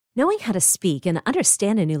Knowing how to speak and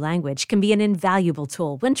understand a new language can be an invaluable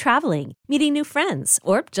tool when traveling, meeting new friends,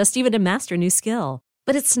 or just even to master a new skill.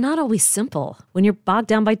 But it's not always simple when you're bogged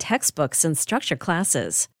down by textbooks and structured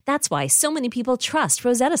classes. That's why so many people trust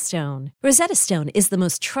Rosetta Stone. Rosetta Stone is the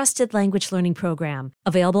most trusted language learning program,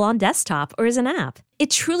 available on desktop or as an app. It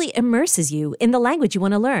truly immerses you in the language you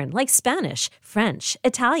want to learn, like Spanish, French,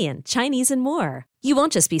 Italian, Chinese, and more. You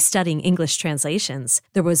won't just be studying English translations.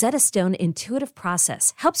 The Rosetta Stone intuitive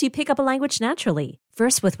process helps you pick up a language naturally,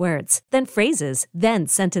 first with words, then phrases, then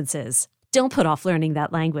sentences. Don't put off learning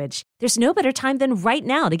that language. There's no better time than right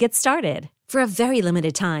now to get started. For a very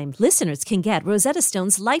limited time, listeners can get Rosetta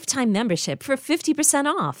Stone's lifetime membership for 50%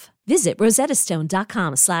 off. Visit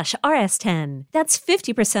rosettastone.com/rs10. That's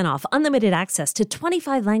 50% off unlimited access to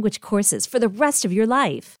 25 language courses for the rest of your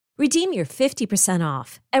life. Redeem your 50%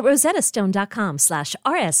 off at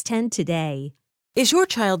rosettastone.com/rs10 today. Is your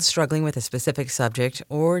child struggling with a specific subject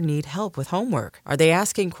or need help with homework? Are they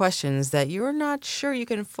asking questions that you're not sure you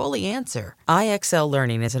can fully answer? IXL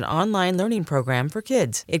Learning is an online learning program for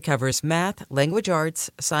kids. It covers math, language arts,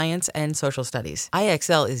 science, and social studies.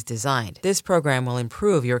 IXL is designed. This program will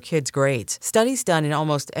improve your kids' grades. Studies done in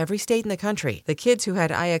almost every state in the country. The kids who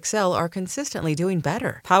had IXL are consistently doing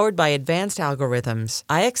better. Powered by advanced algorithms,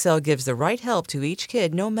 IXL gives the right help to each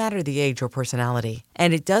kid no matter the age or personality.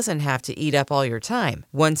 And it doesn't have to eat up all your time.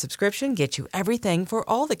 One subscription gets you everything for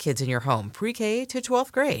all the kids in your home, pre-K to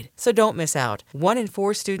 12th grade. So don't miss out. 1 in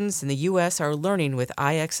 4 students in the U.S. are learning with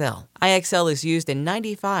IXL. IXL is used in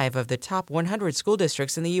 95 of the top 100 school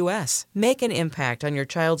districts in the U.S. Make an impact on your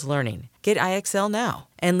child's learning. Get IXL now.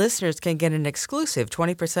 And listeners can get an exclusive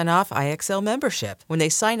 20% off IXL membership when they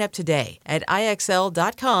sign up today at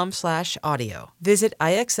IXL.com/audio. Visit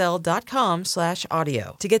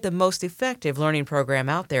IXL.com/audio to get the most effective learning program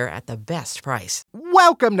out there at the best price.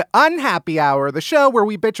 Welcome to Unhappy Hour, the show where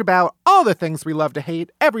we bitch about all the things we love to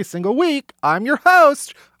hate every single week. I'm your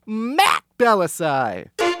host, Matt Bellassai.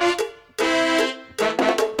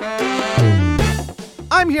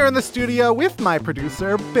 I'm here in the studio with my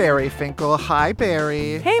producer, Barry Finkel. Hi,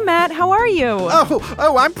 Barry. Hey, Matt. How are you?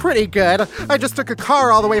 Oh, I'm pretty good. I just took a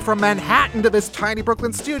car all the way from Manhattan to this tiny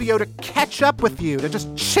Brooklyn studio to catch up with you, to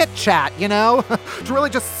just chit-chat, you know? To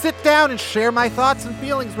really just sit down and share my thoughts and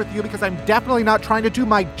feelings with you, because I'm definitely not trying to do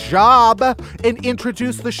my job and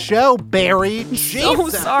introduce the show, Barry.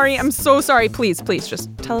 I'm so sorry. Please, just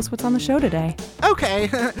tell us what's on the show today.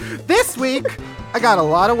 Okay. This week, I got a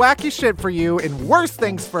lot of wacky shit for you, and worst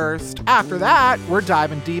things first. After that, we're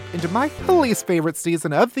diving deep into my least favorite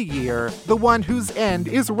season of the year, the one whose end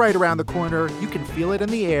is right around the corner. You can feel it in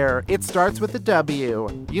the air. It starts with a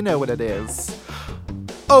W. You know what it is.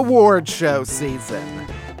 Award show season.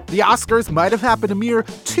 The Oscars might have happened a mere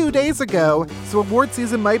 2 days ago, so award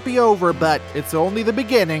season might be over, but it's only the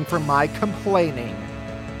beginning for my complaining.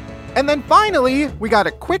 And then finally, we got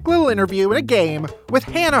a quick little interview and a game with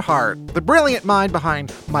Hannah Hart, the brilliant mind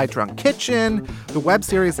behind My Drunk Kitchen, the web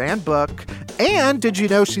series and book. And did you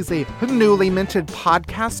know she's a newly minted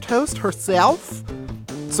podcast host herself?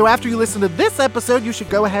 So after you listen to this episode, you should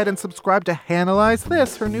go ahead and subscribe to Hannahlyze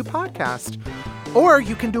This, her new podcast. Or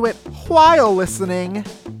you can do it while listening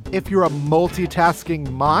if you're a multitasking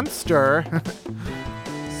monster.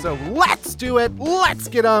 So let's do it. Let's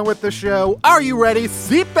get on with the show. Are you ready?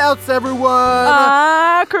 Seatbelts,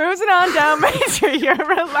 everyone. Cruising on down. Make sure you're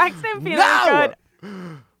relaxed and feeling good.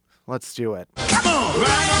 Let's do it. Come on,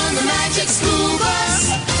 ride on the magic school bus.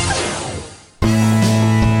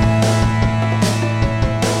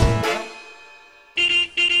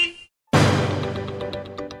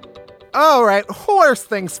 All right, worst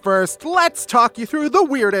things first. Let's talk you through the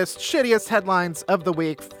weirdest, shittiest headlines of the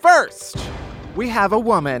week. First, we have a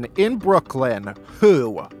woman in Brooklyn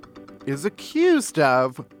who is accused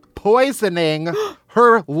of poisoning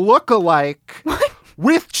her look-alike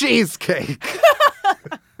with cheesecake.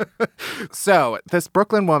 So, this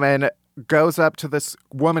Brooklyn woman goes up to this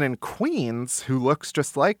woman in Queens who looks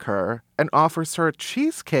just like her and offers her a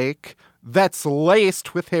cheesecake that's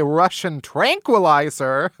laced with a Russian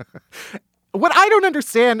tranquilizer. What I don't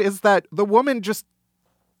understand is that the woman just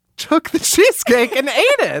took the cheesecake and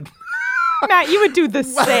ate it. Matt, you would do the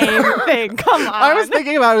same thing. Come on. I was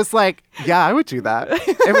thinking about it. I was like, yeah, I would do that.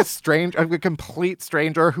 If a strange, a complete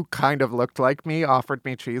stranger who kind of looked like me offered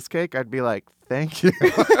me cheesecake, I'd be like, thank you.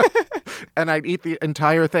 And I'd eat the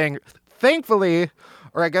entire thing. Thankfully,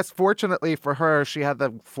 or I guess fortunately for her, she had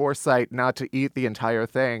the foresight not to eat the entire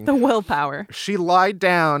thing. The willpower. She lied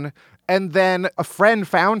down, and then a friend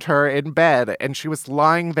found her in bed, and she was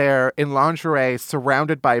lying there in lingerie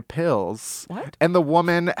surrounded by pills. What? And the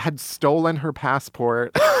woman had stolen her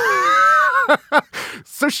passport.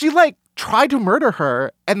 So she like tried to murder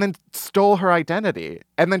her and then stole her identity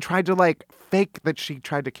and then tried to like fake that she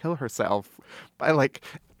tried to kill herself by like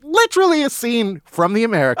literally a scene from The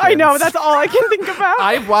Americans. I know, that's all I can think about.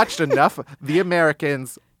 I've watched enough The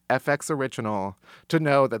Americans FX original to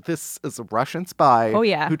know that this is a Russian spy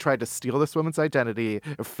who tried to steal this woman's identity,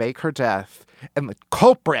 fake her death, and the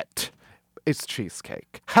culprit is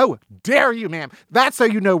cheesecake. How dare you, ma'am? That's how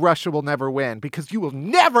you know Russia will never win, because you will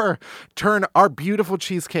never turn our beautiful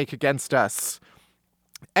cheesecake against us.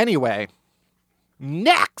 Anyway,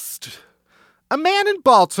 next, a man in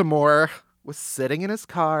Baltimore was sitting in his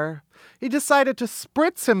car. He decided to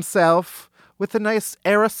spritz himself with a nice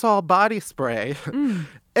aerosol body spray.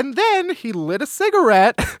 And then he lit a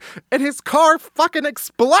cigarette and his car fucking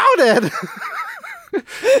exploded.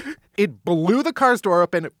 It blew the car's door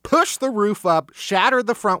open, pushed the roof up, shattered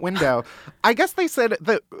the front window. I guess they said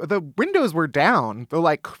the windows were down, the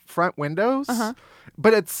like front windows.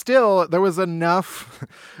 But it's still, there was enough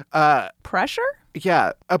pressure?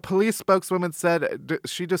 Yeah. A police spokeswoman said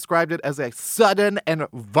she described it as a sudden and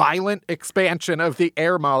violent expansion of the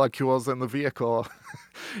air molecules in the vehicle.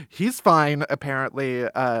 He's fine, apparently.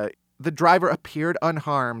 The driver appeared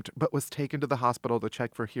unharmed, but was taken to the hospital to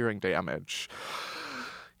check for hearing damage.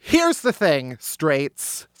 Here's the thing,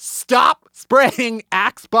 straights. Stop spraying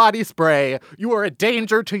Axe body spray. You are a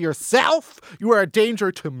danger to yourself. You are a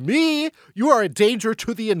danger to me. You are a danger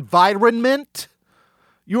to the environment.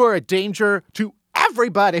 You are a danger to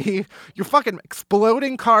everybody. You're fucking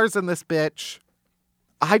exploding cars in this bitch.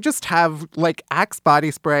 I just have, like, Axe body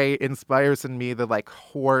spray inspires in me the, like,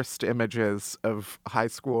 worst images of high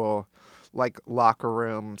school, like, locker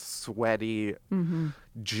room, sweaty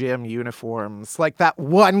gym uniforms. Like that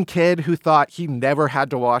one kid who thought he never had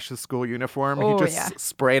to wash his school uniform. He just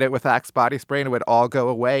sprayed it with Axe body spray and it would all go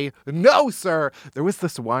away. No, sir. There was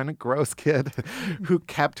this one gross kid who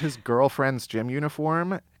kept his girlfriend's gym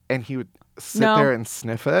uniform and he would sit there and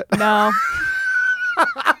sniff it. No.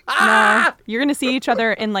 No. You're going to see each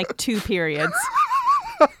other in like 2 periods.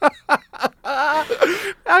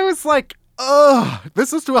 I was like, oh,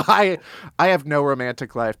 this is why I have no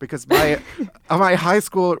romantic life, because my high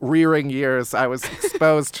school rearing years, I was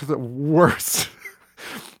exposed to the worst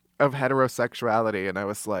of heterosexuality. And I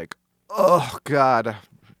was like, oh, God.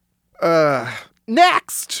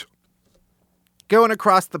 Next, going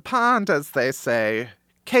across the pond, as they say,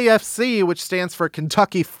 KFC, which stands for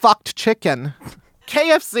Kentucky Fucked Chicken.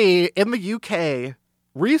 KFC in the UK,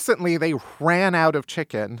 recently they ran out of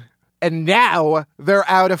chicken. And now they're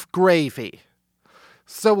out of gravy.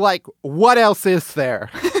 So, like, what else is there?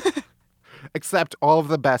 Except all of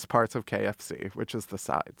the best parts of KFC, which is the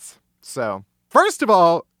sides. So, first of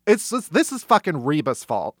all, this is fucking Reba's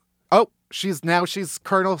fault. Oh, she's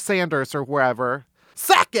Colonel Sanders or wherever.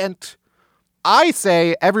 Second, I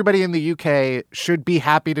say everybody in the UK should be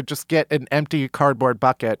happy to just get an empty cardboard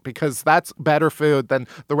bucket, because that's better food than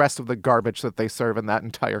the rest of the garbage that they serve in that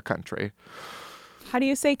entire country. How do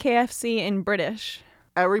you say KFC in British?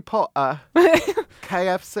 Harry Potter.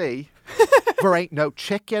 KFC. There ain't no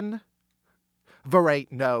chicken. There ain't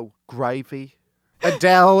no gravy.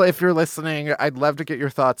 Adele, if you're listening, I'd love to get your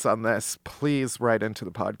thoughts on this. Please write into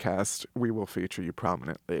the podcast. We will feature you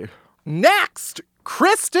prominently. Next,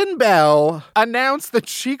 Kristen Bell announced that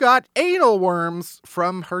she got anal worms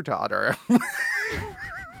from her daughter.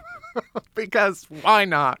 Because why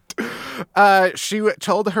not? She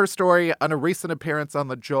told her story on a recent appearance on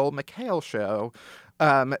the Joel McHale show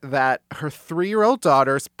that her 3-year-old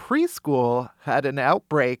daughter's preschool had an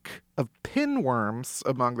outbreak of pinworms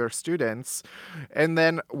among their students. And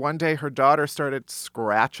then one day her daughter started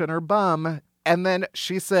scratching her bum. And then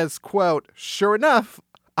she says, quote, "Sure enough,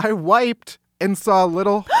 I wiped and saw a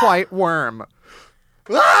little white worm."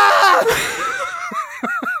 Ah!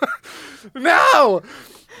 No!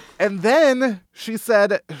 And then she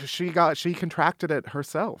said she contracted it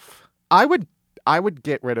herself. I would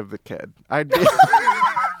get rid of the kid. I'd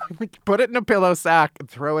put it in a pillow sack and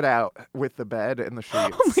throw it out with the bed and the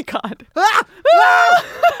sheets. Oh my God. Ah! Ah!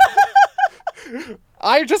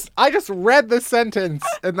 I just read the sentence,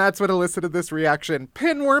 and that's what elicited this reaction.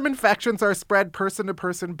 Pinworm infections are spread person to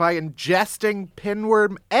person by ingesting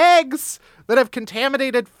pinworm eggs that have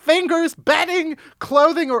contaminated fingers, bedding,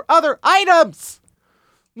 clothing, or other items.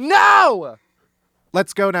 No!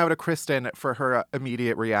 Let's go now to Kristen for her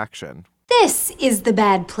immediate reaction. This is the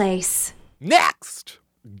bad place. Next,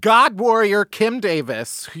 God warrior Kim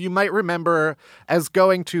Davis, who you might remember as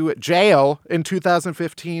going to jail in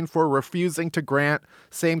 2015 for refusing to grant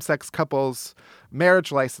same-sex couples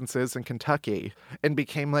marriage licenses in Kentucky, and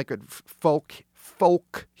became like a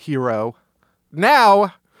folk hero.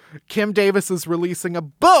 Now, Kim Davis is releasing a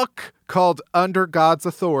book called Under God's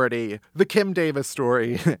Authority, The Kim Davis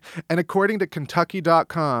Story. And according to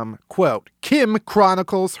Kentucky.com, quote, Kim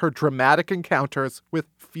chronicles her dramatic encounters with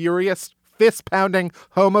furious, fist-pounding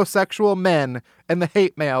homosexual men and the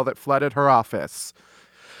hate mail that flooded her office.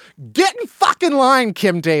 Get in fucking line,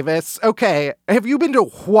 Kim Davis. Okay, have you been to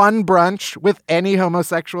one brunch with any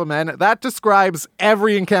homosexual men? That describes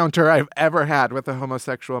every encounter I've ever had with a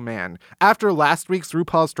homosexual man. After last week's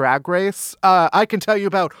RuPaul's Drag Race, I can tell you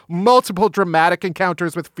about multiple dramatic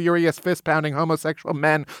encounters with furious, fist-pounding homosexual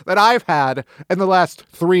men that I've had in the last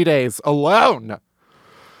 3 days alone.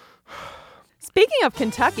 Speaking of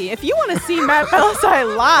Kentucky, if you want to see Matt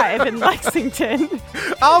Bellassai live in Lexington,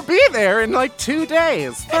 I'll be there in like 2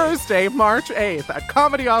 days. Thursday, March 8th at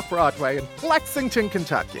Comedy Off-Broadway in Lexington,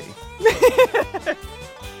 Kentucky.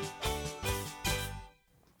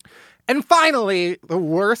 And finally, the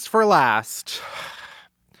worst for last.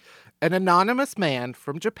 An anonymous man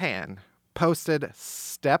from Japan posted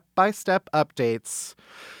step-by-step updates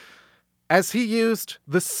as he used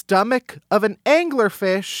the stomach of an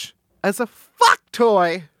anglerfish as a fuck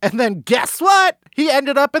toy. And then guess what? He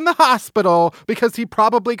ended up in the hospital because he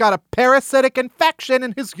probably got a parasitic infection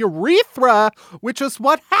in his urethra, which is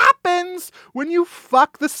what happens when you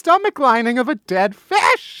fuck the stomach lining of a dead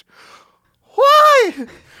fish. Why?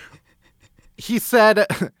 He said,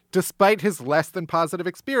 despite his less than positive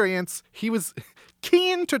experience, he was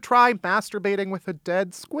keen to try masturbating with a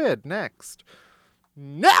dead squid next.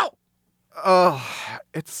 No! Oh,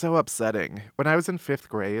 it's so upsetting. When I was in 5th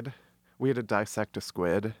grade, we had to dissect a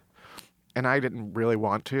squid, and I didn't really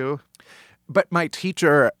want to. But my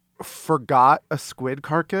teacher forgot a squid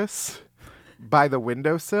carcass by the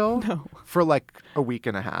windowsill for like a week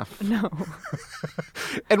and a half. no.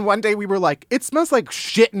 And one day we were like, it smells like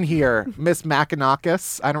shit in here, Miss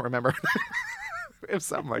Macanakis. I don't remember. It was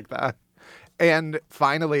something like that. And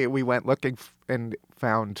finally we went looking and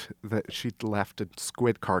found that she'd left a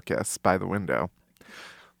squid carcass by the window.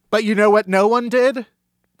 But you know what no one did?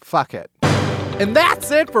 Fuck it. And that's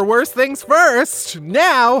it for Worst Things First.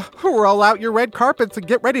 Now, roll out your red carpets and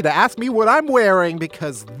get ready to ask me what I'm wearing,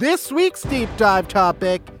 because this week's deep dive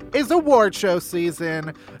topic is award show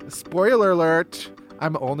season. Spoiler alert,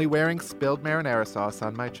 I'm only wearing spilled marinara sauce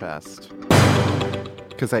on my chest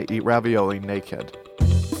because I eat ravioli naked.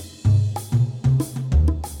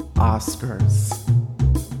 Oscars.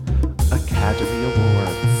 Academy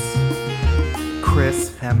Awards. Chris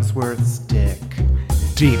Hemsworth's dick.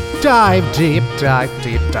 Deep dive, deep dive,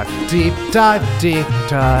 deep dive, deep dive, deep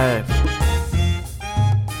dive.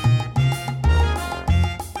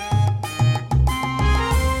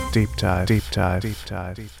 Deep dive, deep dive, deep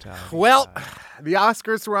dive, deep dive. Well, the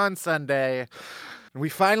Oscars were on Sunday. We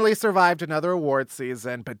finally survived another award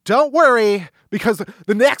season, but don't worry, because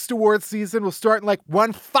the next award season will start in like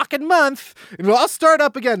 1 fucking month, and it'll all start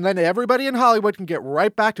up again. Then everybody in Hollywood can get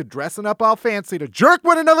right back to dressing up all fancy to jerk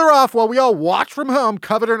one another off while we all watch from home,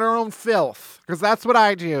 covered in our own filth, because that's what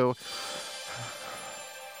I do.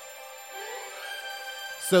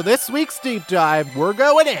 So this week's deep dive, we're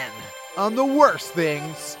going in on the worst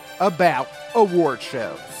things about award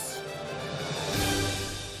shows.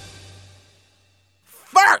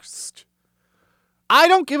 First, I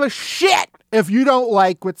don't give a shit if you don't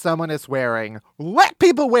like what someone is wearing. Let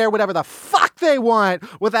people wear whatever the fuck they want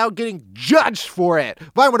without getting judged for it.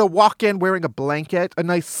 If I were to walk in wearing a blanket, a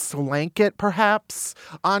nice slanket perhaps,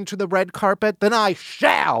 onto the red carpet, then I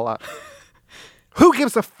shall. Who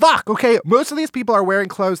gives a fuck, okay? Most of these people are wearing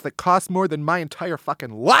clothes that cost more than my entire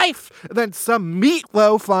fucking life. And then some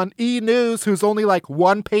meatloaf on E! News who's only like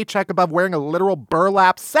 1 paycheck above wearing a literal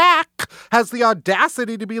burlap sack has the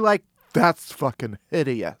audacity to be like, that's fucking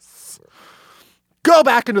hideous. Go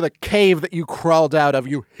back into the cave that you crawled out of,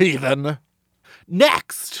 you heathen.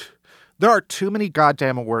 Next, there are too many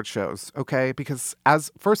goddamn award shows, okay? Because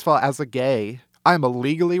first of all, as a gay, I'm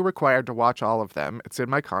legally required to watch all of them. It's in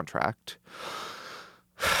my contract.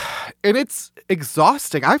 And it's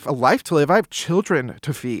exhausting. I have a life to live. I have children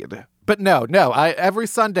to feed. But no, every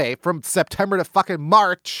Sunday from September to fucking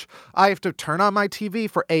March, I have to turn on my TV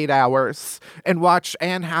for 8 hours and watch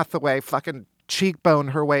Anne Hathaway fucking cheekbone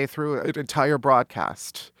her way through an entire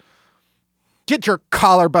broadcast. Get your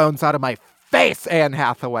collarbones out of my face, Anne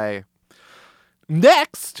Hathaway.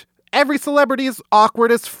 Next, every celebrity is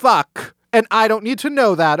awkward as fuck. And I don't need to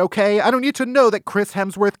know that, okay? I don't need to know that Chris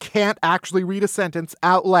Hemsworth can't actually read a sentence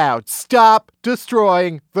out loud. Stop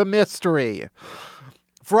destroying the mystery.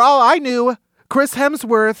 For all I knew, Chris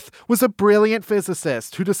Hemsworth was a brilliant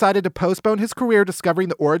physicist who decided to postpone his career discovering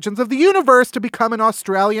the origins of the universe to become an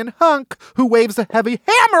Australian hunk who waves a heavy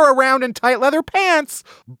hammer around in tight leather pants.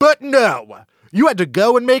 But no, you had to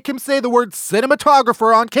go and make him say the word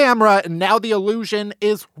cinematographer on camera, and now the illusion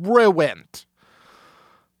is ruined.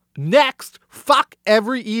 Next, fuck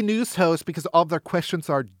every E-News host because all of their questions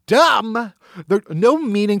are dumb. No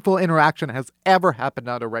meaningful interaction has ever happened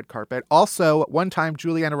on a red carpet. Also, one time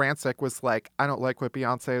Juliana Rancic was like, I don't like what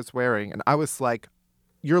Beyonce is wearing. And I was like,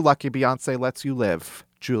 you're lucky Beyonce lets you live,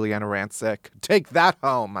 Juliana Rancic. Take that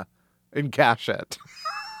home and cash it.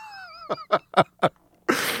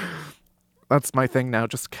 That's my thing now,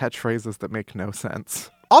 just catchphrases that make no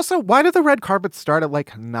sense. Also, why do the red carpets start at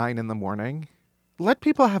like 9 a.m? Let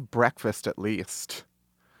people have breakfast at least.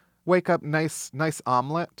 Wake up, nice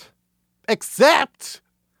omelet. Except,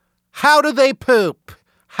 how do they poop?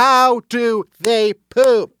 How do they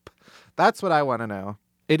poop? That's what I want to know.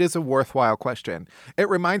 It is a worthwhile question. It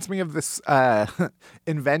reminds me of this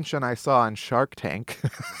invention I saw on Shark Tank.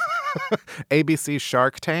 ABC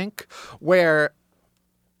Shark Tank, where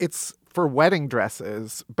it's for wedding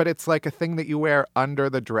dresses, but it's like a thing that you wear under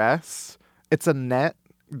the dress. It's a net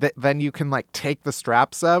that then you can like take the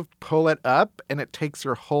straps of, pull it up, and it takes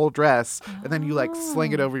your whole dress, and then you like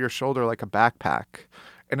sling it over your shoulder like a backpack,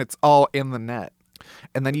 and it's all in the net.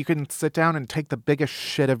 And then you can sit down and take the biggest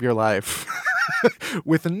shit of your life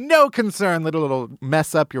with no concern that it'll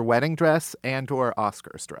mess up your wedding dress and or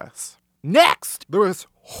Oscar's dress. Next, there was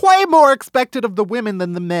way more expected of the women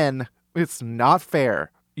than the men. It's not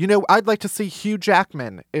fair. You know, I'd like to see Hugh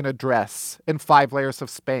Jackman in a dress and 5 layers of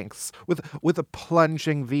Spanx with a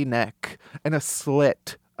plunging V-neck and a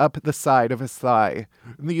slit up the side of his thigh.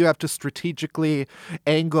 And you have to strategically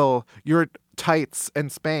angle your tights and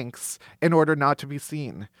Spanx in order not to be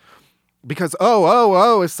seen. Because,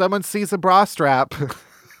 if someone sees a bra strap,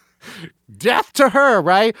 death to her,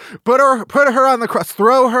 right? Put her on the cross,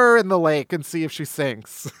 throw her in the lake and see if she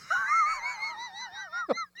sinks.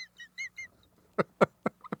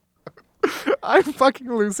 I'm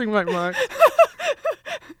fucking losing my mind.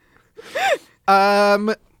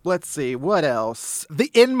 Let's see, what else? The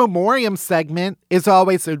In Memoriam segment is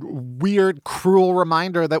always a weird, cruel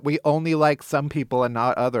reminder that we only like some people and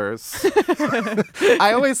not others.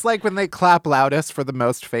 I always like when they clap loudest for the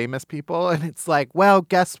most famous people, and it's like, well,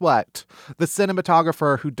 guess what? The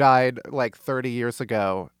cinematographer who died like 30 years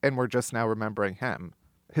ago, and we're just now remembering him.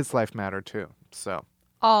 His life mattered too, so.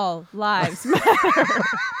 All lives matter.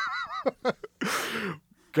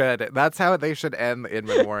 Good. That's how they should end In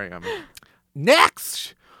Memoriam.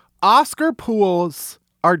 Next, Oscar pools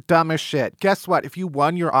are dumb as shit. Guess what? If you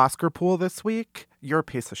won your Oscar pool this week, you're a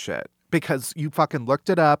piece of shit. Because you fucking looked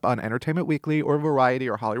it up on Entertainment Weekly or Variety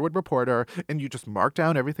or Hollywood Reporter and you just marked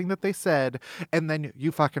down everything that they said and then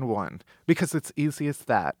you fucking won. Because it's easy as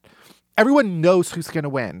that. Everyone knows who's going to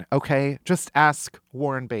win, okay? Just ask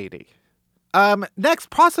Warren Beatty. Next,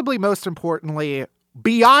 possibly most importantly,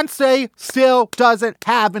 Beyonce still doesn't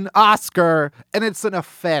have an Oscar, and it's an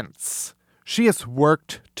offense. She has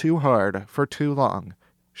worked too hard for too long.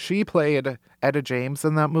 She played Etta James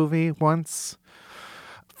in that movie once.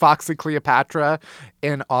 Foxy Cleopatra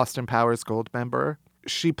in Austin Powers Goldmember.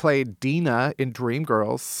 She played Dina in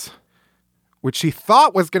Dreamgirls, which she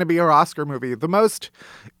thought was going to be her Oscar movie. The most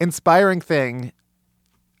inspiring thing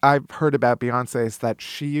I've heard about Beyonce is that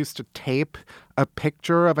she used to tape a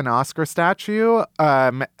picture of an Oscar statue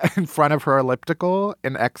in front of her elliptical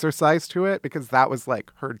and exercise to it because that was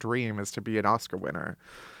like her dream, is to be an Oscar winner.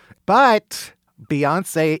 But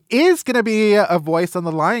Beyonce is going to be a voice on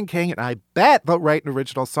The Lion King, and I bet they'll write an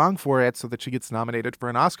original song for it so that she gets nominated for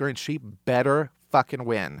an Oscar, and she better fucking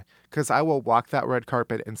win, because I will walk that red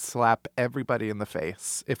carpet and slap everybody in the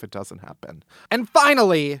face if it doesn't happen. And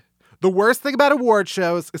finally, the worst thing about award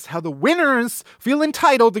shows is how the winners feel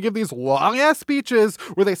entitled to give these long-ass speeches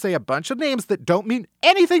where they say a bunch of names that don't mean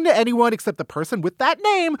anything to anyone except the person with that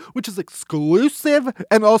name, which is exclusive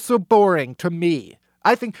and also boring to me.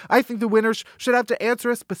 I think the winners should have to answer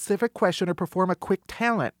a specific question or perform a quick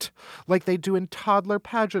talent like they do in toddler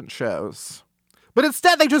pageant shows. But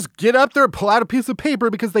instead, they just get up there and pull out a piece of paper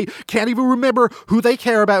because they can't even remember who they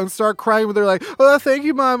care about and start crying when they're like, oh, thank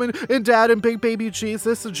you, Mom and Dad and Big Baby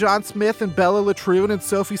Jesus and John Smith and Bella Latrune and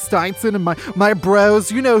Sophie Steinson and my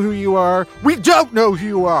bros. You know who you are. We don't know who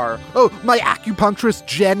you are. Oh, my acupuncturist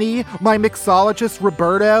Jenny, my mixologist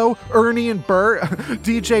Roberto, Ernie and Bert,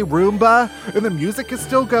 DJ Roomba. And the music is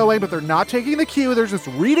still going, but they're not taking the cue. They're just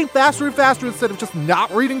reading faster and faster instead of just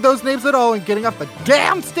not reading those names at all and getting off the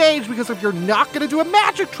damn stage, because if you're not going to do a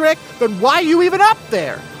magic trick, then why are you even up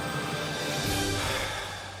there?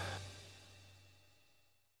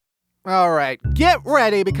 All right, get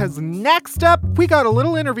ready because next up, we got a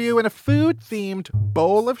little interview in a food-themed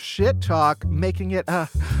bowl of shit talk, making it a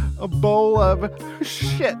bowl of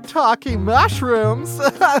shit-talking mushrooms.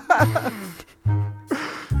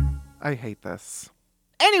 I hate this.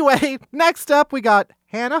 Anyway, next up, we got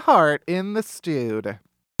Hannah Hart in the Stewed.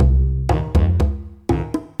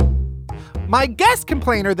 My guest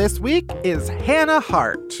complainer this week is Hannah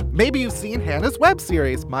Hart. Maybe you've seen Hannah's web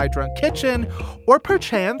series, My Drunk Kitchen, or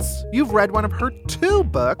perchance you've read one of her 2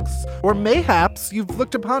 books, or mayhaps you've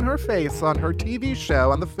looked upon her face on her TV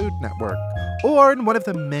show on the Food Network, or in one of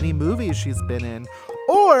the many movies she's been in,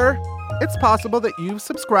 or it's possible that you've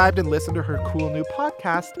subscribed and listened to her cool new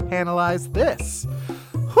podcast, Hannahlyze This.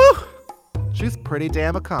 Whew! She's pretty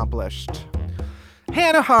damn accomplished.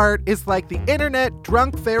 Hannah Hart is like the internet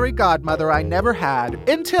drunk fairy godmother I never had,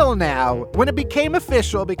 until now, when it became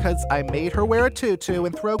official because I made her wear a tutu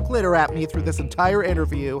and throw glitter at me through this entire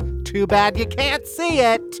interview. Too bad you can't see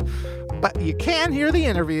it, but you can hear the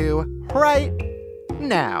interview right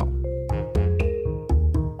now.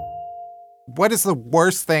 What is the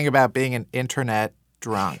worst thing about being an internet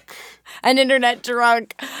drunk? An internet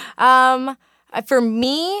drunk. For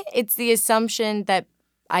me, it's the assumption that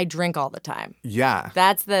I drink all the time. Yeah.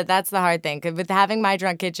 That's the hard thing. 'Cause with having My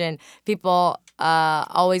Drunk Kitchen, people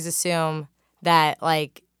always assume that,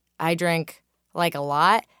 like, I drink, like, a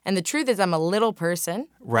lot. And the truth is I'm a little person.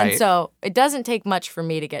 Right. And so it doesn't take much for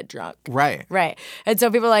me to get drunk. Right. Right. And so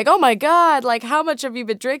people are like, oh, my God, like, how much have you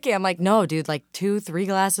been drinking? I'm like, no, dude, like 2-3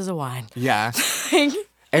 glasses of wine. Yeah.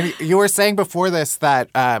 And you were saying before this that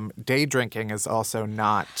day drinking is also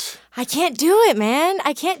not... I can't do it, man.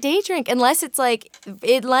 I can't day drink unless it's like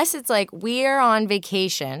we're on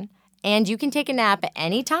vacation and you can take a nap at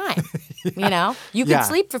any time. You know, you can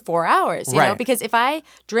sleep for 4 hours, you know, because if I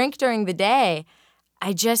drink during the day,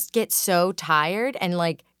 I just get so tired and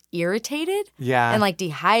like irritated and like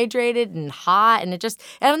dehydrated and hot. And it just,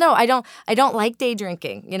 I don't know. I don't like day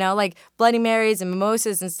drinking, you know, like Bloody Marys and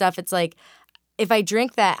mimosas and stuff. It's like, if I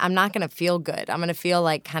drink that, I'm not going to feel good. I'm going to feel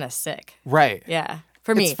like kind of sick. Right. Yeah.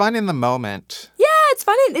 For me. It's fun in the moment. Yeah, it's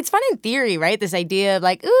fun in theory, right? This idea of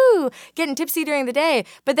like, ooh, getting tipsy during the day.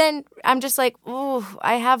 But then I'm just like, ooh,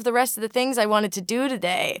 I have the rest of the things I wanted to do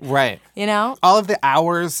today. Right. You know? All of the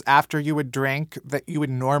hours after you would drink that you would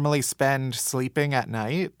normally spend sleeping at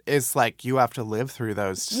night is like you have to live through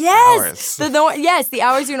those hours. Yes, the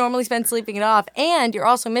hours you normally spend sleeping it off. And you're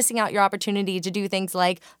also missing out your opportunity to do things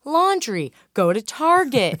like laundry, go to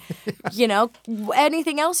Target, you know,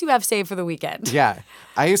 anything else you have saved for the weekend. Yeah.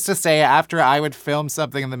 I used to say after I would film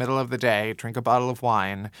something in the middle of the day, drink a bottle of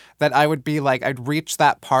wine, that I would be like, I'd reach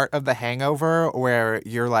that part of the hangover where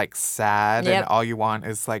you're like sad and all you want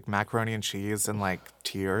is like macaroni and cheese and like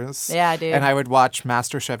tears. Yeah, dude. And I would watch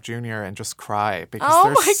MasterChef Junior and just cry because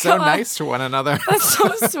they're so nice to one another. That's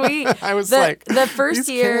so sweet. I was the first these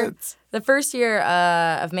year. kids. The first year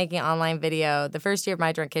of making an online video, the first year of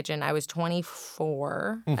My Drunk Kitchen, I was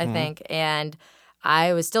 24, I think, and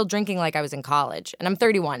I was still drinking like I was in college. And I'm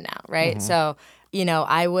 31 now, right? So, you know,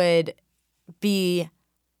 I would be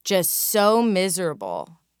just so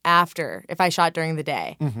miserable after if I shot during the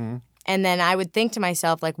day. And then I would think to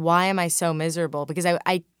myself, like, why am I so miserable? Because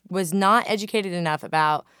I was not educated enough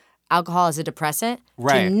about alcohol as a depressant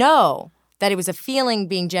to know that it was a feeling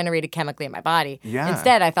being generated chemically in my body. Yeah.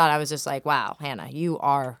 Instead, I thought I was just like, wow, Hannah, you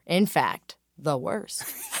are, in fact, the worst.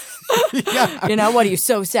 You know, what are you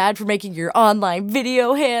so sad for making your online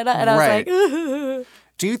video, Hannah? And I was like, ugh.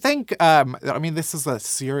 Do you think, I mean, this is a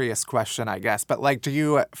serious question, I guess, but like, do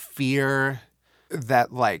you fear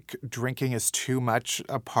that like drinking is too much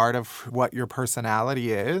a part of what your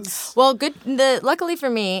personality is? Well, luckily for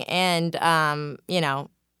me, and, you know,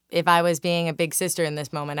 if I was being a big sister in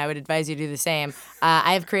this moment, I would advise you to do the same.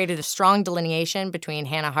 I have created a strong delineation between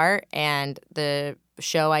Hannah Hart and the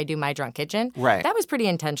show I do, My Drunk Kitchen. Right. That was pretty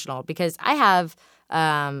intentional because I have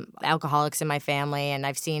alcoholics in my family, and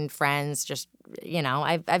I've seen friends just, you know,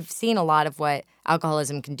 I've seen a lot of what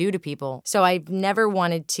alcoholism can do to people. So I've never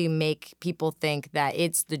wanted to make people think that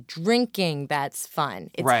it's the drinking that's fun.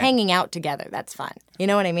 It's hanging out together that's fun. You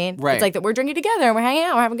know what I mean? Right. It's like that we're drinking together and we're hanging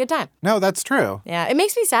out, we're having a good time. No, that's true. Yeah. It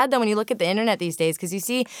makes me sad, though, when you look at the internet these days because you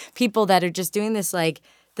see people that are just doing this, like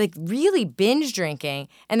really binge drinking,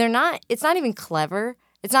 and it's not even clever.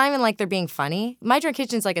 It's not even like they're being funny. My Drunk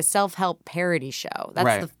Kitchen's like a self-help parody show.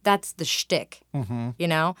 That's the shtick, you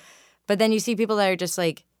know? But then you see people that are just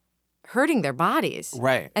like hurting their bodies.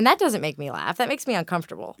 Right. And that doesn't make me laugh. That makes me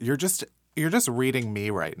uncomfortable. You're just reading me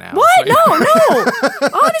right now. What? No.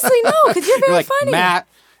 Honestly, no, because you're very like, funny. Matt,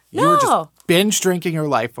 You were No. just binge drinking your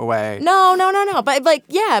life away. No. But like,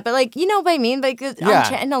 yeah, but like, you know what I mean? Like on Yeah.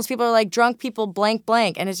 channels, people are like drunk people blank.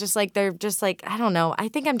 And it's just like, they're just like, I don't know. I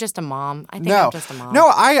think I'm just a mom. I'm just a mom. No,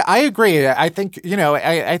 I agree. I think,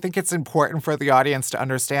 I think it's important for the audience to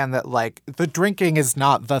understand that, like, the drinking is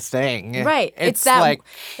not the thing. Right. It's that like,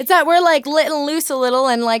 it's that we're like letting loose a little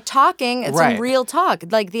and like talking. It's Right. some real talk.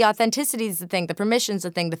 Like the authenticity is the thing, the permission's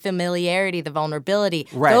the thing, the familiarity, the vulnerability.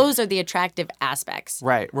 Right. Those are the attractive aspects.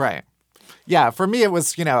 right. Yeah, for me, it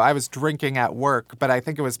was, I was drinking at work, but I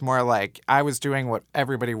think it was more like I was doing what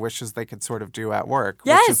everybody wishes they could sort of do at work,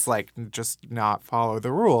 Yes. which is like just not follow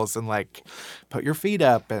the rules and like put your feet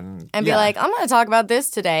up and And be yeah. like, I'm going to talk about this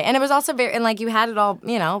today. And it was also very, and like you had it all,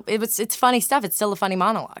 it's funny stuff. It's still a funny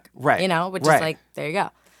monologue. Right. Which Right. is like, there you go.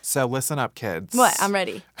 So listen up, kids. What? I'm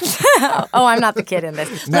ready. Oh, I'm not the kid in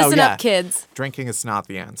this. No, Listen yeah. up, kids. Drinking is not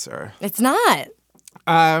the answer. It's not.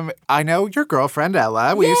 I know your girlfriend,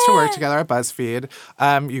 Ella. We used to work Yeah. together at BuzzFeed.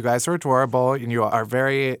 You guys are adorable, and you are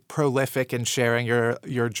very prolific in sharing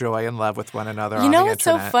your joy and love with one another on You know the what's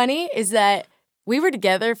so internet. funny is that we were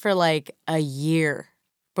together for like a year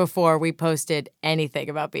before we posted anything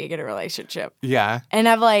about being in a relationship. Yeah. And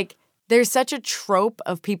I'm like, there's such a trope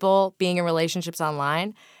of people being in relationships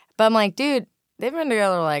online. But I'm like, dude, they've been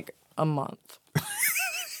together like a month.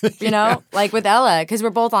 Like with Ella, because we're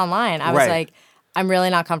both online. I was Right. like, I'm really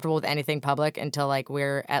not comfortable with anything public until like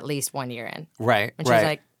we're at least 1 year in. Right. And she's right.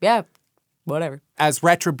 like, yeah, whatever. As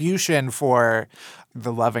retribution for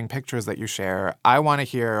the loving pictures that you share, I want to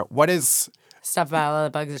hear what is Stuff about Ella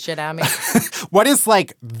that bugs the shit out of me.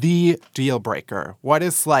 like the deal breaker? What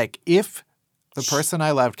is like if the person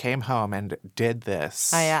I loved came home and did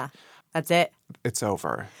this? Oh, yeah. That's it. It's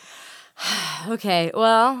over. Okay,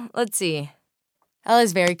 well, let's see.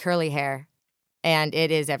 Ella's very curly hair, and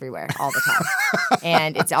it is everywhere all the time.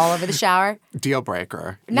 And it's all over the shower. Deal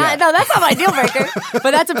breaker. No, Yeah. no, that's not my deal breaker,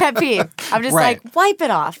 but that's a pet peeve. I'm just Right. like, wipe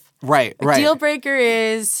it off. Right. A Right. deal breaker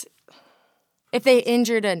is if they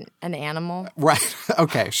injured an animal. Right.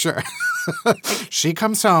 Okay, sure. She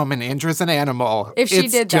comes home and injures an animal. If she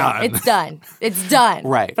it's did that, done. it's done. It's done.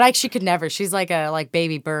 Right. But she could never. She's like a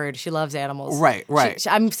baby bird. She loves animals. Right, right.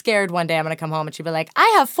 I'm scared one day I'm going to come home and she'll be like,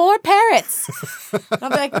 I have 4 parrots. And I'll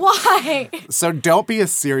be like, why? So don't be a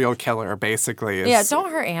serial killer, basically. Yeah,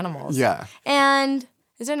 don't hurt animals. Yeah. And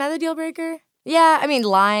is there another deal breaker? Yeah, I mean,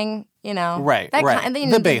 lying, Right, That right. Kind,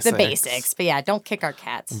 The basics. The basics. But yeah, don't kick our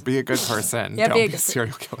cats. Be a good person. Yeah, don't be a be a good-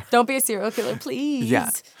 serial killer. Don't be a serial killer, please. Yeah.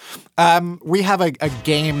 We have a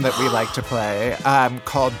game that we like to play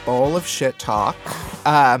called Bowl of Shit Talk.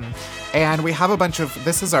 And we have a bunch of,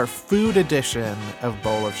 this is our food edition of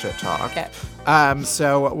Bowl of Shit Talk. Okay.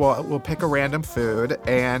 So we'll pick a random food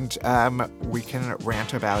and we can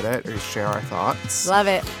rant about it or share our thoughts. Love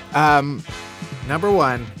it. Number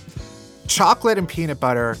 1, chocolate and peanut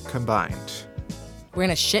butter combined. We're going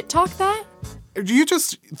to shit talk that? You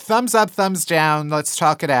just thumbs up, thumbs down, let's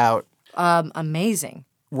talk it out. Amazing.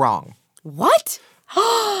 Wrong. What?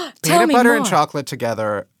 Tell Peanut me butter more. and chocolate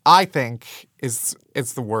together, I think, is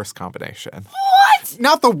the worst combination. What?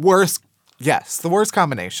 Not the worst. Yes, the worst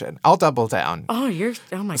combination. I'll double down. Oh my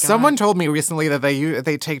God. Someone told me recently that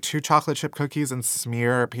they take 2 chocolate chip cookies and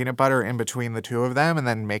smear peanut butter in between the 2 of them and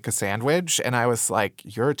then make a sandwich. And I was like,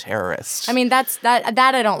 you're a terrorist. I mean, that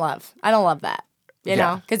I don't love. I don't love that, you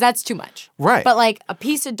know, because that's too much. Right. But like a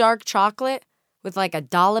piece of dark chocolate with like a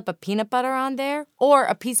dollop of peanut butter on there, or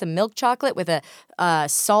a piece of milk chocolate with a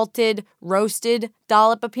salted, roasted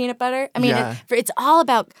dollop of peanut butter. I mean, Yeah. it's all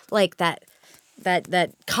about like that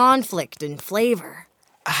conflict and flavor.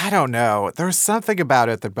 I don't know. There's something about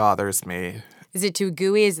it that bothers me. Is it too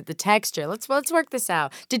gooey? Is it the texture? Let's work this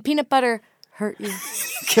out. Did peanut butter hurt you?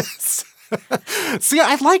 See,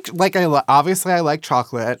 obviously I like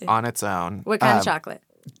chocolate on its own. What kind of chocolate?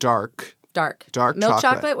 Dark. Dark. Dark Milk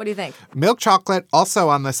chocolate. What do you think? Milk chocolate also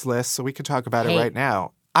on this list, so we could talk about it Hate. right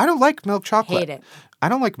now. I don't like milk chocolate. Hate it. I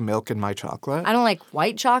don't like milk in my chocolate. I don't like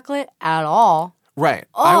white chocolate at all. Right.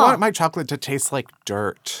 I Oh. want my chocolate to taste like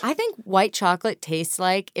dirt. I think white chocolate tastes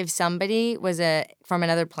like if somebody was from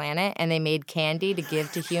another planet and they made candy to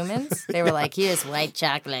give to humans. They were like, here's white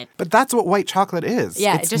chocolate. But that's what white chocolate is.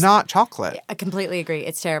 Yeah, it's it just- not chocolate. I completely agree.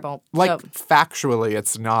 It's terrible. Like, So, factually,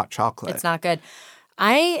 it's not chocolate. it's not good.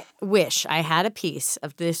 I wish I had a piece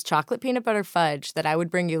of this chocolate peanut butter fudge that I would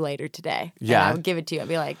bring you later today. And Yeah. I would give it to you. I'd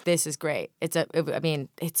be like, this is great. It's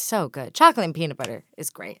so good. Chocolate and peanut butter is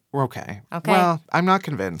great. Okay. Okay. Well, I'm not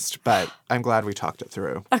convinced, but I'm glad we talked it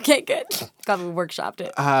through. Okay, good. Glad we workshopped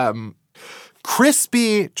it.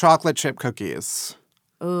 Crispy chocolate chip cookies.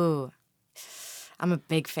 Ooh, I'm a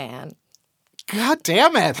big fan. God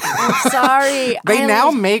damn it. Sorry. They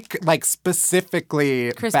now make like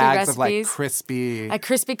specifically Crispy bags of like recipes. crispy. A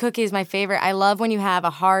crispy cookie is my favorite. I love when you have a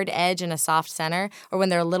hard edge and a soft center, or when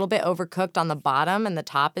they're a little bit overcooked on the bottom and the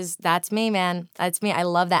top is, that's me, man. That's me. I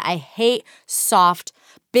love that. I hate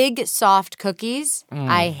big soft cookies.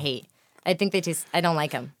 I hate. I think they taste, I don't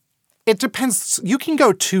like them. It depends. You can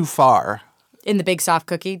go too far. In the big soft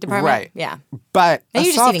cookie department? Right. Yeah. But Now a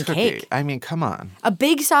you're just soft eating cookie, cake. I mean, come on. A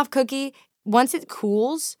big soft cookie, once it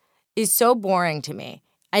cools, is so boring to me.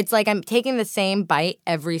 It's like I'm taking the same bite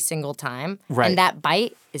every single time. Right. And that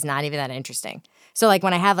bite is not even that interesting. So like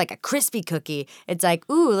when I have like a crispy cookie, it's like,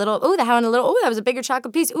 that was a bigger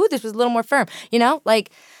chocolate piece. Ooh, this was a little more firm. You know,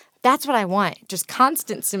 like that's what I want. Just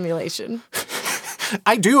constant stimulation.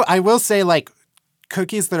 I will say like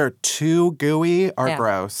cookies that are too gooey are Yeah.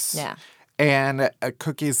 gross. Yeah. And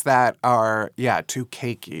cookies that are, too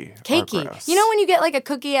cakey. Are Cakey. gross. You know when you get like a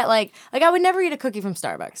cookie at like I would never eat a cookie from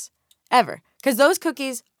Starbucks. Ever. Because those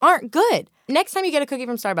cookies aren't good. Next time you get a cookie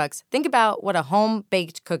from Starbucks, think about what a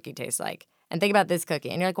home-baked cookie tastes like. And think about this cookie.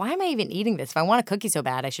 And you're like, why am I even eating this? If I want a cookie so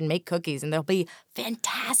bad, I should make cookies and they'll be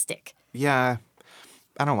fantastic. Yeah.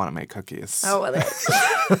 I don't want to make cookies. Oh, well,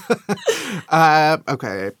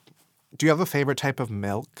 Okay. Do you have a favorite type of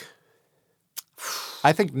milk?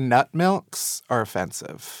 I think nut milks are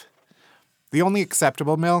offensive. The only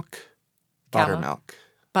acceptable milk, Cow milk? buttermilk.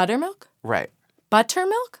 Buttermilk? Right.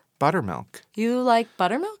 Buttermilk? Buttermilk. You like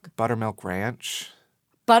buttermilk? Buttermilk ranch.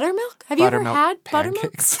 Buttermilk? Have you ever Buttermilk had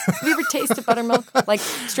pancakes. buttermilk? Have you ever tasted buttermilk? Like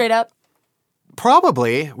straight up?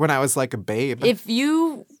 Probably when I was like a babe. If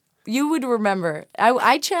you would remember,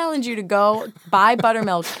 I challenge you to go buy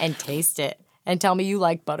buttermilk and taste it and tell me you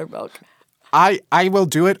like buttermilk. I will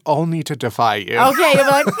do it only to defy you. Okay,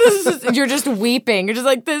 you're like, you're just weeping. You're just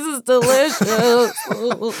like, this is delicious.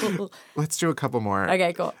 Let's do a couple more.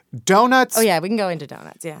 Okay, cool. Donuts. Oh, yeah, we can go into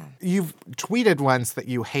donuts, yeah. You've tweeted once that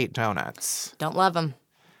you hate donuts, Don't love them.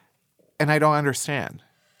 and I don't understand.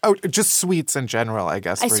 Oh, just sweets in general, I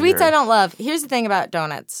guess. Sweets I don't love. Here's the thing about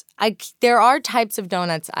donuts. There are types of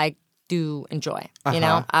donuts I do enjoy, you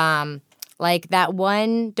know? Like that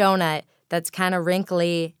one donut that's kind of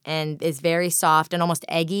wrinkly and is very soft and almost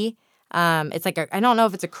eggy. It's like I don't know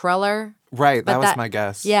if it's a cruller. Right, but that was my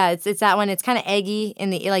guess. Yeah, it's that one. It's kind of eggy in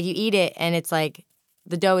the like you eat it and it's like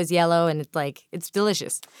the dough is yellow and it's like it's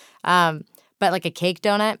delicious. But like a cake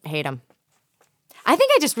donut, hate them. I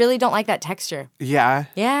think I just really don't like that texture. Yeah.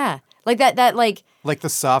 Yeah, like that like. Like the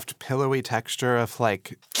soft, pillowy texture of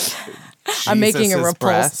like I'm making a Jesus's repulse.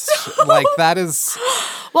 breast. Like that is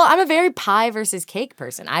Well, I'm a very pie versus cake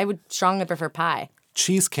person. I would strongly prefer pie.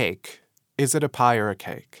 cheesecake. Is it a pie or a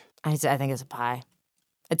cake? I think it's a pie.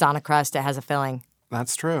 It's on a crust. It has a filling.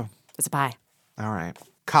 That's true. It's a pie. All right.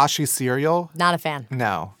 Kashi cereal? Not a fan.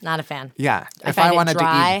 No. Not a fan. Yeah. If find I it wanted to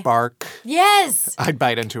dry. eat bark, Yes. I'd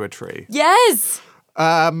bite into a tree. Yes.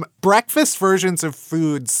 Breakfast versions of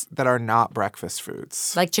foods that are not breakfast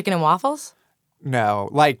foods. Like chicken and waffles? No,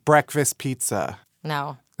 like breakfast pizza.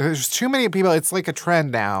 No. There's too many people. It's like a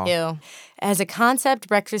trend now. Ew. As a concept,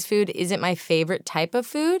 breakfast food isn't my favorite type of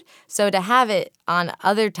food. So to have it on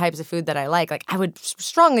other types of food that I like I would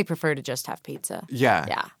strongly prefer to just have pizza. Yeah.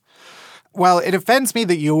 Yeah. Well, it offends me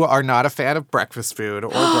that you are not a fan of breakfast food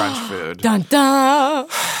or brunch food. Dun dun.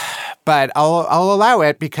 But I'll allow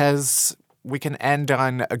it because we can end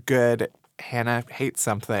on a good Hannah hates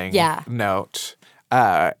something note.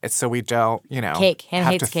 So we don't, Cake. Hannah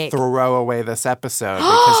have hates to cake. throw away this episode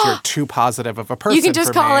because you're too positive of a person. You can just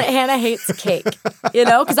for call me. it Hannah Hates Cake,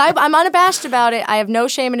 because I'm unabashed about it. I have no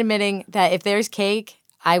shame in admitting that if there's cake,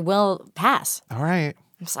 I will pass. All right.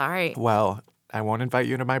 I'm sorry. Well, I won't invite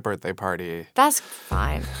you to my birthday party. That's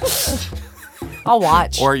fine. I'll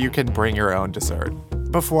watch. Or you can bring your own dessert.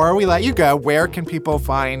 Before we let you go, where can people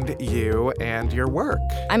find you and your work?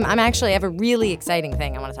 I have a really exciting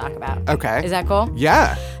thing I want to talk about. Okay. Is that cool?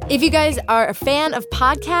 Yeah. If you guys are a fan of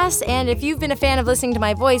podcasts and if you've been a fan of listening to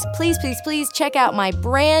my voice, please, please, please check out my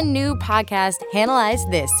brand new podcast,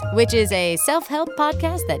 Hannahlyze This, which is a self-help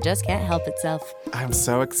podcast that just can't help itself. I'm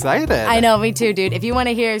so excited. I know, me too, dude. If you want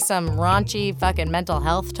to hear some raunchy fucking mental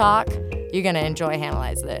health talk, you're going to enjoy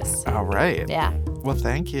Hannahlyze This. All right. Yeah. Well,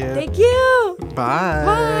 thank you. Thank you. Bye.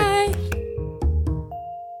 Bye.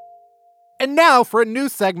 And now for a new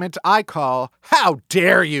segment I call How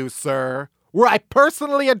Dare You, Sir? Where I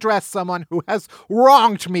personally address someone who has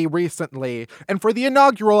wronged me recently. And for the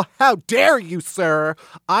inaugural How Dare You, Sir,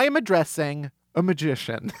 I am addressing a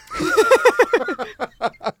magician.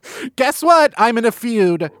 Guess what? I'm in a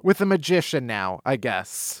feud with a magician now, I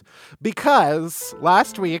guess. Because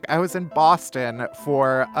last week I was in Boston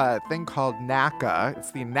for a thing called NACA.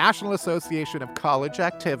 It's the National Association of College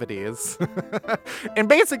Activities. And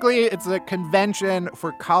basically, it's a convention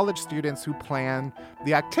for college students who plan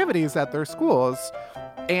the activities at their schools.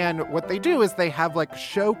 And what they do is they have like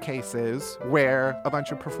showcases where a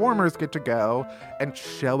bunch of performers get to go and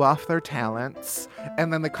show off their talents.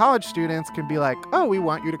 And then the college students can be like, oh, we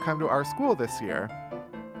want you to come to our school this year.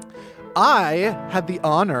 I had the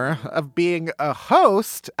honor of being a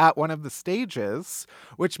host at one of the stages,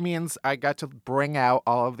 which means I got to bring out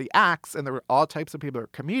all of the acts, and there were all types of people. There were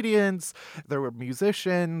comedians, there were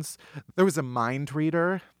musicians, there was a mind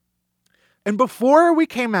reader. And before we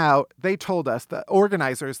came out, they told us, the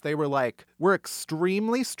organizers, they were like, we're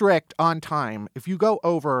extremely strict on time. If you go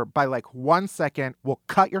over by like 1 second, we'll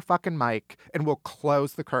cut your fucking mic and we'll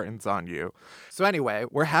close the curtains on you. So anyway,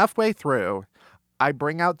 we're halfway through. I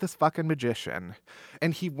bring out this fucking magician,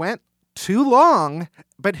 and he went too long,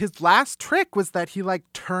 but his last trick was that he like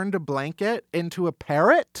turned a blanket into a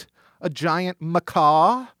parrot, a giant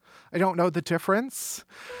macaw. I don't know the difference.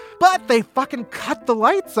 But they fucking cut the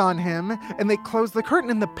lights on him, and they closed the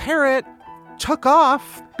curtain, and the parrot took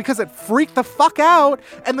off because it freaked the fuck out,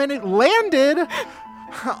 and then it landed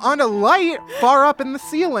on a light far up in the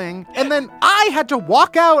ceiling. And then I had to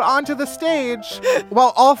walk out onto the stage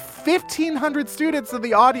while all 1,500 students of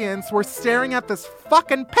the audience were staring at this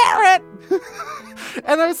fucking parrot.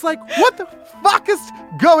 And I was like, what the fuck is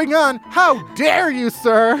going on? How dare you,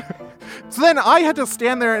 sir? So then I had to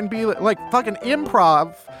stand there and be like fucking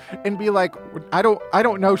improv and be like, I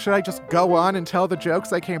don't know, should I just go on and tell the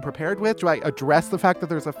jokes I came prepared with? Do I address the fact that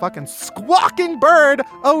there's a fucking squawking bird?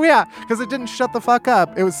 Oh yeah, because it didn't shut the fuck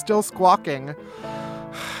up. It was still squawking.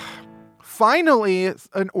 Finally,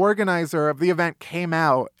 an organizer of the event came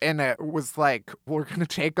out and it was like, we're going to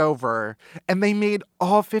take over. And they made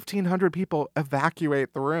all 1,500 people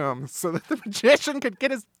evacuate the room so that the magician could get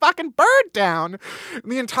his fucking bird down.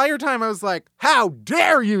 And the entire time I was like, how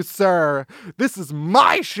dare you, sir? This is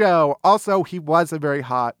my show. Also, he was a very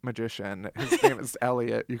hot magician. His name is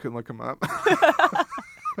Elliot. You can look him up.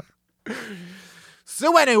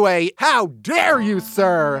 So anyway, how dare you,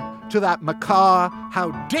 sir, to that macaw?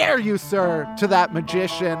 How dare you, sir, to that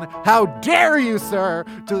magician? How dare you, sir,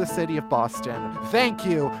 to the city of Boston? Thank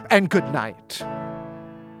you, and good night.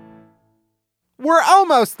 We're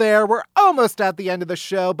almost there. We're almost at the end of the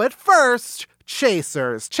show, but first,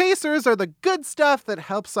 chasers. Chasers are the good stuff that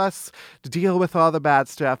helps us deal with all the bad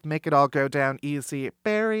stuff, make it all go down easy.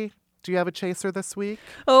 Barry, do you have a chaser this week?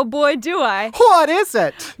 Oh boy, do I. What is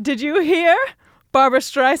it? Did you hear? Barbra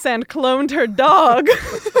Streisand cloned her dog.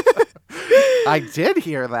 I did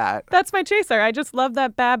hear that. That's my chaser. I just love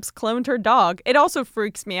that Babs cloned her dog. It also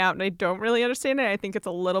freaks me out, and I don't really understand it. I think it's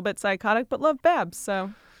a little bit psychotic, but love Babs,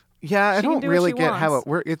 so. Yeah, I don't really get how wants. it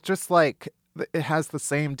works. It's just like it has the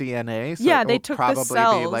same DNA, so yeah, it they will took probably the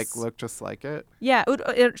cells. be like look just like it. Yeah,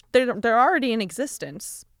 they're already in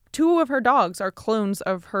existence. 2 of her dogs are clones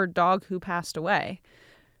of her dog who passed away.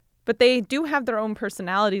 But they do have their own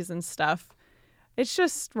personalities and stuff. It's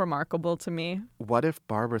just remarkable to me. What if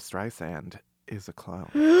Barbra Streisand is a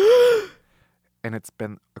clone? And it's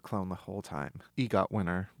been a clone the whole time. EGOT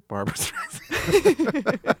winner, Barbra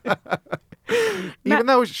Streisand. Even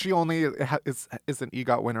though she only is an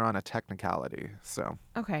EGOT winner on a technicality, so.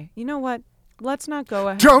 Okay, you know what? Let's not go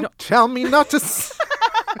ahead. Don't tell me not to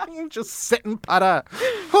just sit and putter.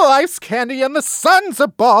 Life's candy and the sun's a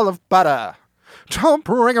ball of butter. Don't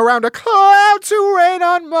bring around a cloud to rain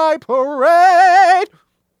on my parade.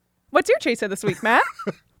 What's your chaser this week, Matt?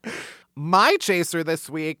 My chaser this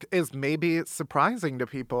week is maybe surprising to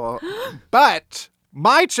people, but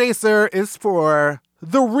my chaser is for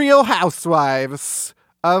the Real Housewives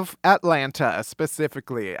of Atlanta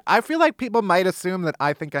specifically. I feel like people might assume that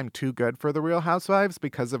I think I'm too good for the Real Housewives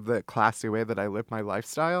because of the classy way that I live my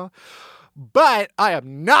lifestyle. But I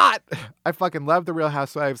am not. I fucking love The Real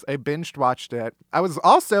Housewives. I binged watched it. I was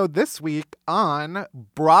also this week on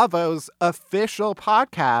Bravo's official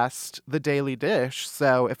podcast, The Daily Dish.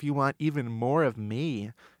 So if you want even more of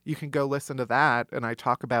me, you can go listen to that. And I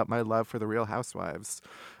talk about my love for The Real Housewives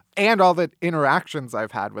and all the interactions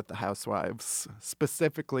I've had with the housewives,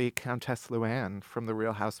 specifically Countess Luann from The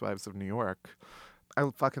Real Housewives of New York. I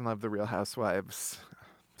fucking love The Real Housewives.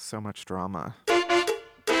 So much drama.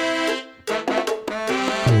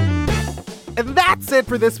 And that's it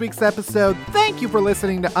for this week's episode. Thank you for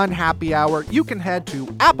listening to Unhappy Hour. You can head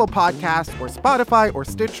to Apple Podcasts or Spotify or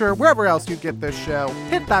Stitcher, wherever else you get this show.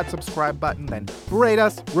 Hit that subscribe button, then rate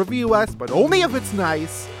us, review us, but only if it's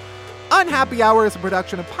nice. Unhappy Hour is a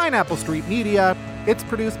production of Pineapple Street Media. It's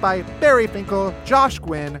produced by Barry Finkel, Josh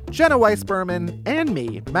Gwynn, Jenna Weiss-Berman, and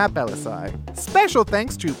me, Matt Belisai. Special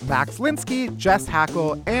thanks to Max Linsky, Jess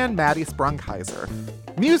Hackle, and Maddie Sprungheiser.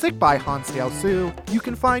 Music by Hans Dale Su. You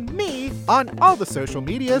can find me on all the social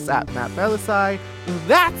medias at Matt Belisai.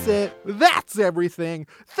 That's it. That's everything.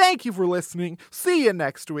 Thank you for listening. See you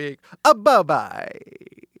next week. Bye-bye.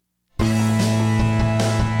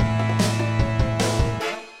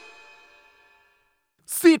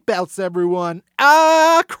 Seatbelts, everyone.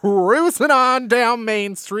 Cruising on down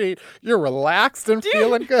Main Street. You're relaxed and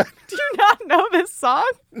feeling good. Do you not know this song?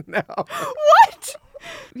 No. What?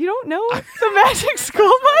 You don't know the Magic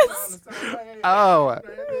School Bus? Oh.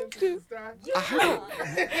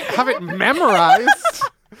 I haven't memorized.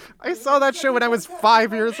 I saw that show when I was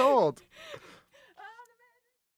 5 years old.